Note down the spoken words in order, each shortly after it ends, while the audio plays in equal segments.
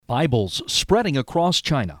Bibles spreading across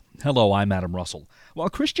China. Hello, I'm Adam Russell. While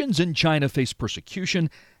Christians in China face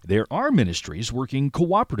persecution, there are ministries working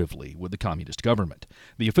cooperatively with the communist government.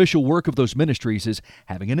 The official work of those ministries is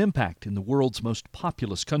having an impact in the world's most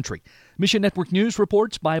populous country. Mission Network News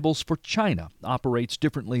reports Bibles for China operates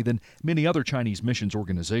differently than many other Chinese missions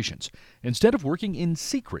organizations. Instead of working in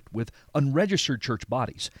secret with unregistered church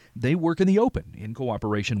bodies, they work in the open in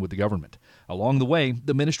cooperation with the government. Along the way,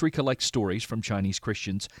 the ministry collects stories from Chinese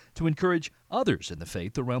Christians to encourage others in the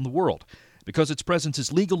faith around the world. Because its presence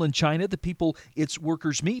is legal in China, the people its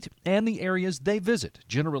workers meet and the areas they visit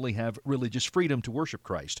generally have religious freedom to worship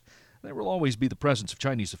Christ. There will always be the presence of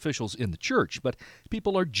Chinese officials in the church, but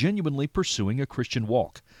people are genuinely pursuing a Christian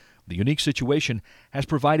walk. The unique situation has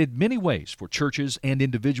provided many ways for churches and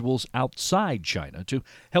individuals outside China to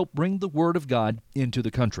help bring the Word of God into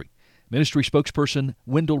the country. Ministry spokesperson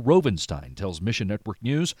Wendell Rovenstein tells Mission Network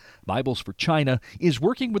News Bibles for China is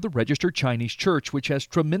working with the registered Chinese church, which has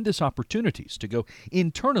tremendous opportunities to go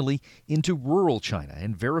internally into rural China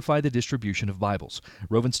and verify the distribution of Bibles.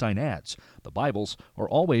 Rovenstein adds, the Bibles are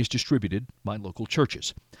always distributed by local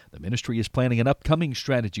churches. The ministry is planning an upcoming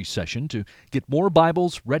strategy session to get more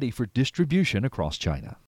Bibles ready for distribution across China.